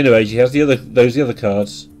hasn't got the Inner Rage, he has the other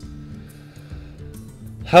cards.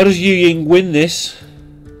 How does Yuying win this?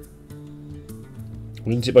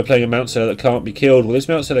 Wins it by playing a Mount Seller that can't be killed. Well, this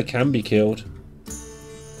Mount Seller can be killed.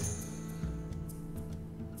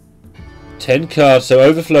 10 cards, so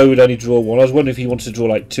Overflow would only draw one. I was wondering if he wanted to draw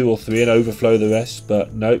like 2 or 3 and overflow the rest,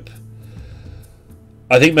 but nope.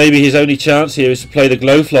 I think maybe his only chance here is to play the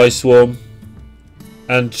Glowfly Swarm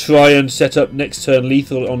and try and set up next turn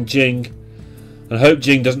lethal on Jing, and hope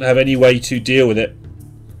Jing doesn't have any way to deal with it.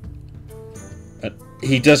 And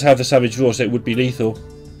he does have the Savage Roar, so it would be lethal.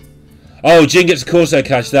 Oh, Jing gets a Corsair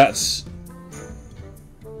Cash. That's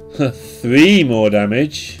 3 more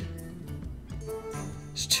damage.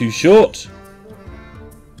 It's too short.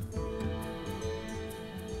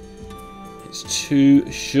 It's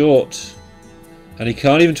too short. And he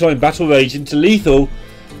can't even try and Battle Rage into lethal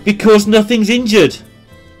because nothing's injured.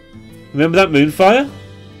 Remember that Moonfire?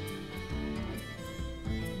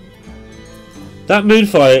 That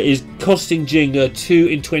Moonfire is costing Jing a 2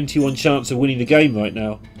 in 21 chance of winning the game right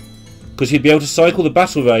now. Because he'd be able to cycle the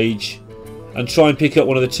Battle Rage and try and pick up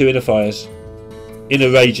one of the 2 Inner Fires.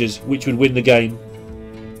 Inner Rages, which would win the game.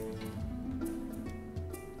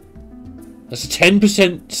 That's a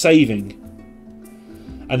 10% saving.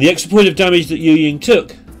 And the extra point of damage that Yuying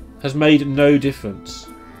took has made no difference.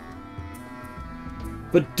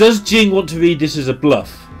 But does Jing want to read this as a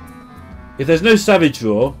bluff? If there's no Savage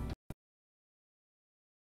Roar,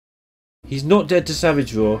 he's not dead to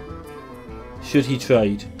Savage Roar, should he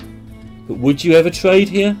trade. But would you ever trade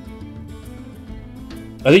here?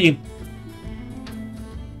 I think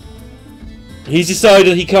he's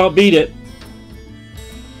decided he can't beat it.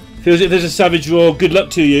 Feels like there's a Savage Roar. Good luck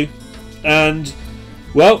to you. And,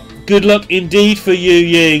 well, good luck indeed for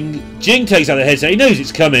Yuying. Jing takes out the headset. He knows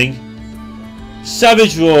it's coming.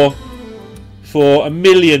 Savage Roar for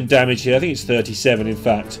 1,000,000 damage here. I think it's 37, in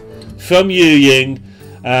fact. From Yuying.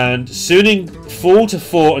 And Suning fall to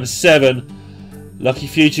 4 and 7. Lucky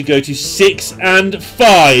Future go to 6 and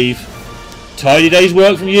 5. Tidy day's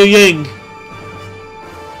work from Yuying.